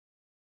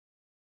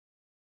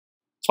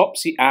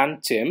Topsy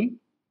and Tim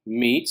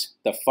meet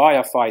the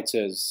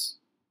firefighters.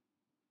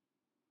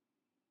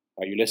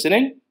 Are you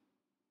listening?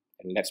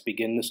 And let's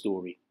begin the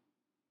story.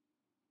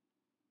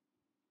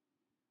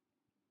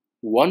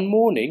 One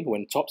morning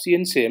when Topsy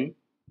and Tim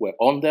were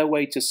on their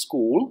way to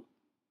school,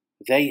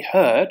 they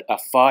heard a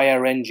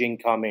fire engine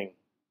coming.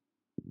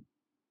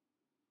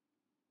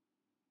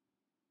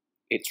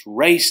 It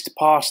raced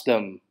past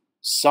them,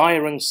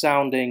 sirens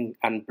sounding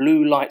and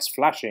blue lights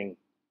flashing.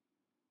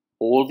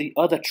 All the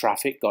other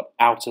traffic got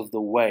out of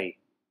the way.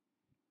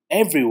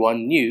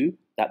 Everyone knew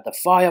that the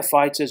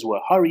firefighters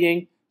were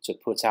hurrying to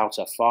put out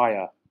a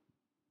fire.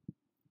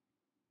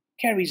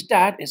 "Kerry's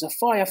dad is a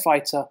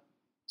firefighter,"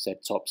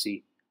 said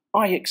Topsy.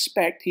 "I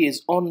expect he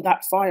is on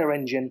that fire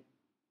engine."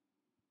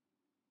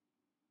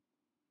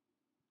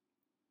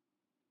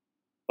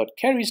 But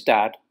Kerry's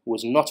dad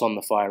was not on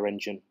the fire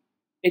engine.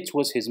 It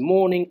was his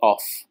morning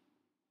off,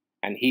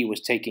 and he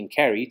was taking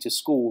Kerry to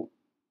school.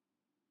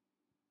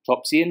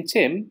 Topsy and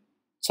Tim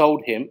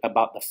told him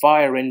about the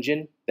fire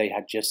engine they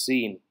had just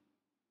seen.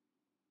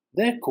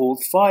 "They're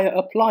called fire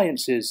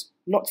appliances,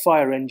 not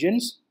fire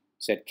engines,"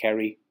 said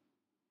Kerry.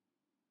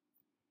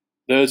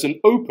 "There's an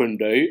open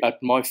day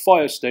at my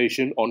fire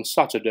station on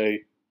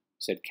Saturday,"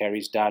 said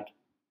Kerry's dad.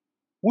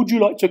 "Would you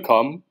like to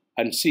come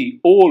and see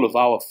all of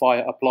our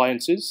fire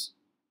appliances?"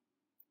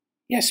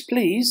 "Yes,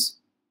 please,"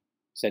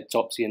 said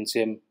Topsy and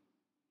Tim.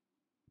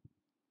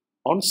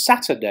 On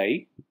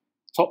Saturday,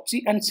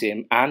 Topsy and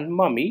Tim and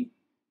Mummy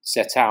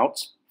set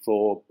out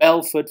for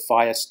Belford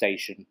Fire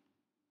Station.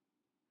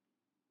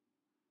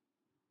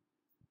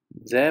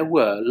 There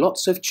were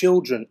lots of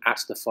children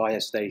at the fire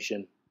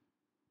station.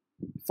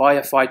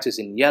 Firefighters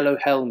in yellow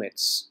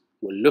helmets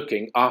were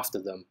looking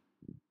after them.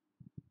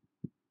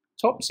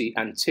 Topsy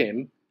and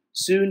Tim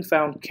soon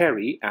found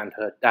Kerry and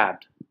her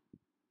dad.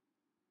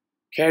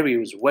 Kerry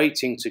was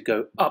waiting to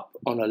go up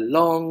on a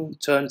long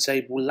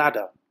turntable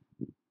ladder.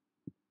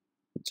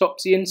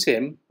 Topsy and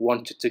Tim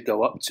wanted to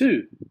go up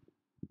too.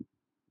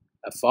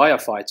 A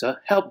firefighter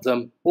helped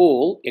them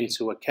all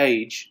into a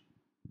cage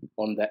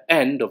on the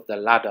end of the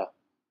ladder.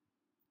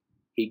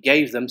 He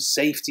gave them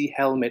safety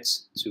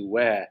helmets to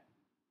wear.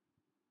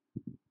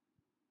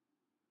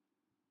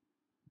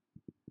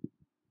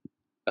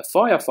 A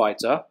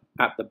firefighter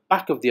at the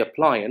back of the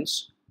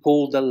appliance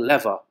pulled a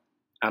lever,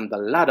 and the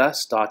ladder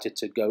started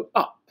to go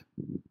up.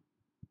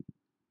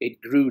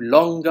 It grew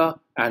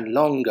longer and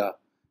longer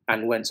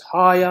and went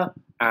higher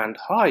and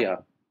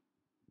higher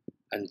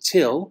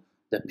until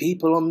the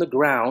people on the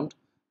ground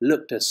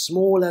looked as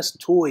small as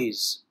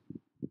toys.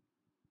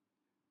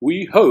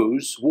 "We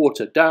hose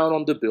water down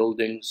on the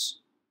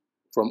buildings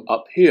from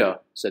up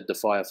here," said the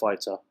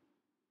firefighter.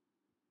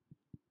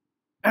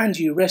 "And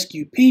you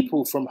rescue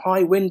people from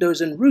high windows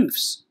and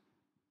roofs,"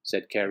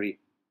 said Kerry.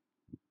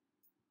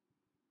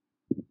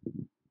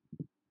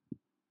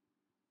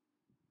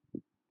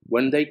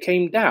 When they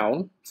came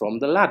down from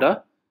the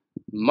ladder,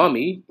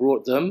 Mummy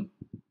brought them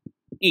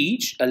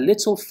each a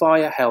little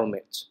fire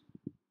helmet.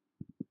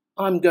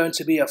 "I'm going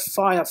to be a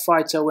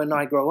firefighter when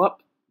I grow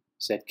up,"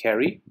 said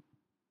Kerry.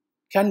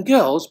 "Can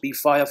girls be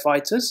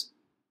firefighters?"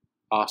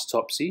 asked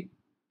Topsy.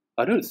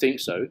 "I don't think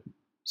so,"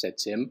 said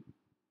Tim.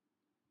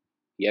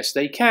 "Yes,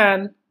 they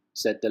can,"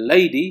 said the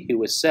lady who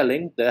was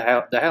selling the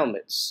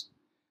helmets.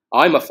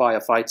 "I'm a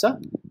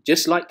firefighter,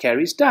 just like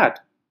Kerry's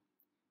dad.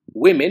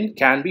 Women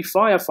can be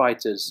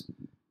firefighters,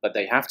 but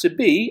they have to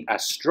be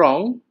as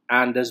strong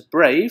and as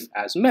brave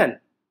as men."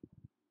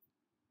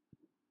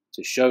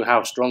 To show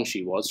how strong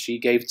she was, she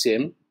gave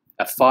Tim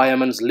a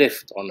fireman's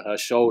lift on her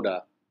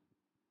shoulder.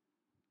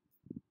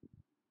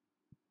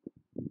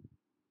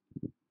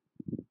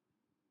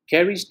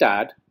 Kerry's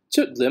dad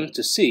took them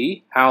to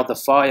see how the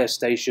fire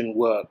station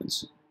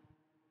worked.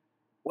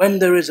 "When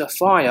there is a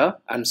fire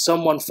and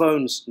someone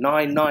phones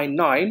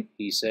 999,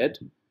 he said,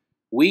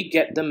 "we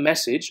get the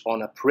message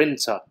on a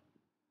printer.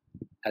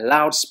 A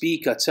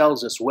loudspeaker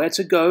tells us where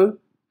to go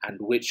and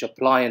which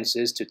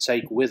appliances to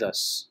take with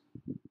us.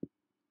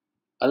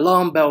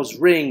 Alarm bells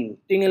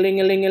ring,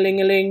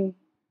 ding-a-ling-a-ling-a-ling-a-ling,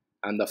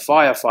 and the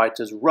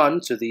firefighters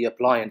run to the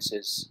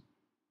appliances.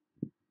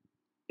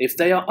 If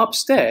they are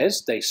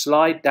upstairs, they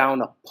slide down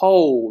a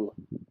pole.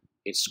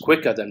 It's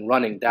quicker than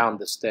running down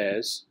the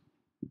stairs."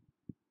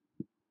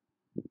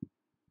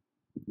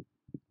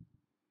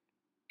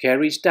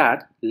 Kerry's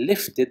dad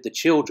lifted the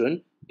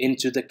children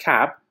into the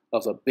cab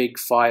of a big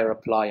fire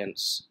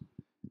appliance.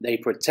 They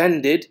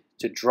pretended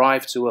to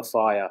drive to a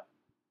fire.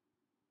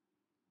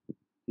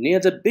 Near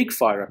the big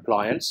fire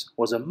appliance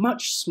was a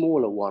much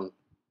smaller one.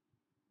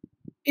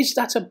 "Is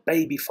that a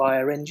baby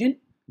fire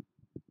engine?"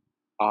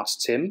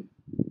 asked Tim.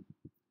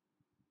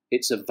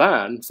 "It's a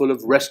van full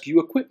of rescue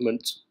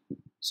equipment,"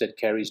 said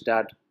Kerry's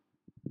dad.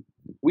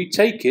 "We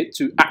take it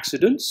to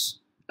accidents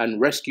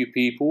and rescue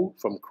people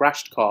from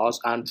crashed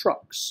cars and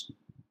trucks."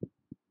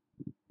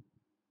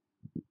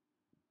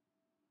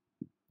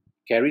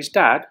 Kerry's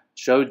dad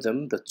showed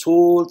them the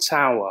tall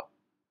tower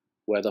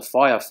where the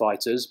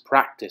firefighters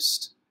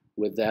practiced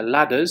with their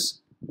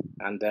ladders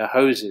and their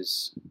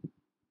hoses.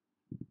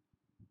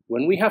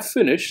 When we have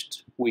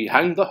finished, we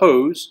hang the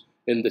hose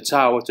in the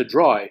tower to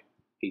dry,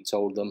 he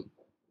told them.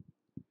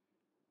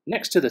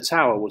 Next to the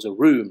tower was a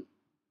room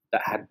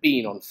that had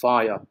been on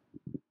fire.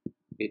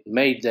 It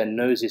made their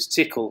noses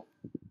tickle.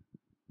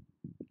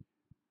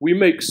 We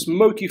make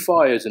smoky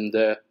fires in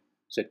there,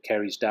 said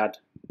Kerry's dad.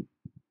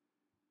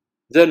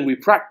 Then we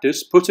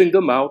practice putting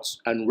them out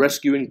and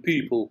rescuing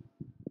people.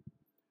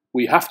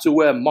 We have to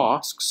wear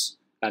masks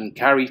and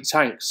carry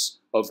tanks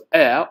of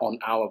air on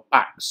our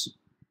backs,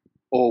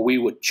 or we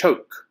would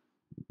choke.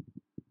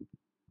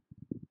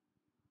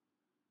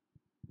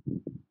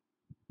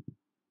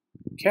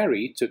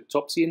 Kerry took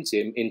Topsy and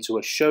Tim into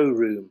a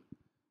showroom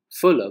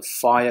full of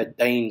fire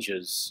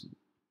dangers.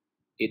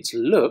 It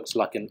looked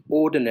like an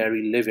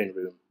ordinary living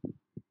room.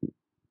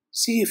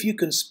 See if you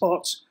can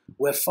spot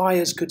where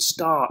fires could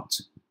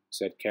start,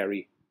 said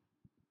Kerry.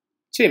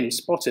 Tim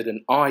spotted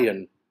an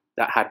iron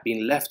that had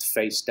been left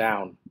face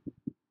down.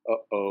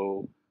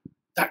 Uh-oh,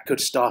 that could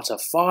start a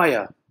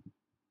fire,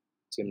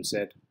 Tim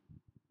said.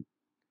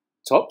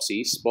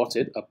 Topsy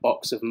spotted a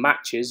box of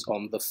matches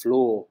on the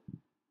floor.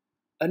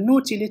 A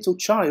naughty little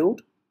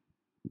child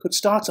could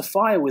start a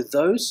fire with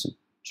those,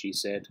 she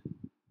said.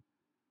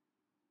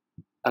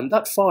 And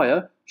that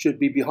fire should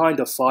be behind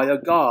a fire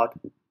guard,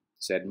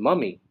 said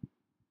Mummy.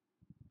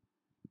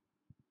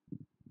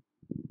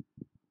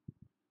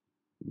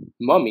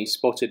 Mummy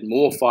spotted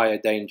more fire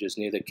dangers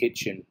near the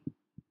kitchen.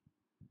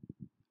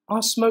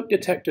 Are smoke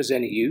detectors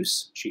any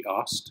use? She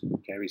asked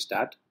Kerry's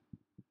dad.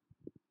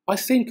 I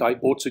think I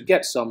ought to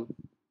get some.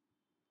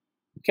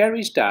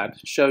 Kerry's dad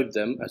showed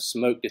them a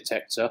smoke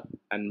detector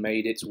and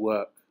made it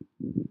work.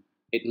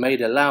 It made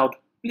a loud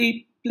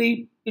bleep,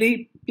 bleep,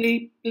 bleep,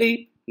 bleep,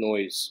 bleep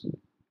noise.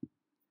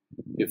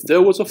 If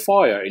there was a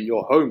fire in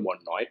your home one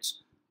night,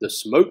 the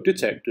smoke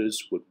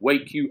detectors would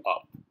wake you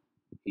up,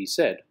 he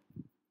said.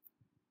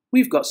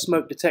 We've got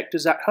smoke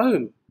detectors at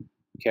home,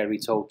 Kerry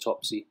told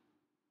Topsy.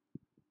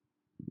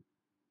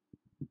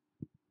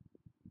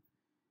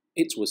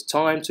 It was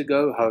time to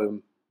go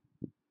home.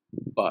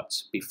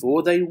 But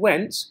before they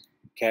went,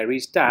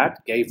 Kerry's dad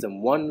gave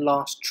them one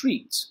last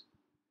treat.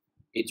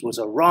 It was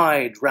a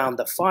ride round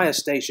the fire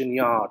station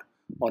yard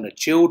on a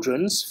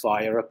children's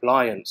fire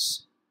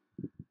appliance.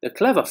 The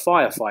clever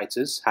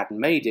firefighters had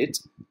made it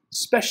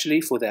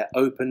specially for their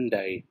open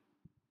day.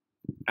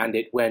 And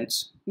it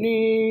went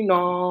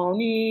nee-naw,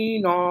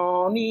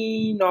 nee-naw,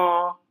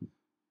 nee-naw,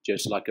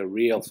 just like a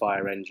real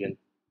fire engine.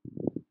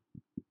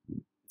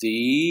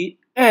 The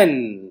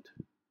end.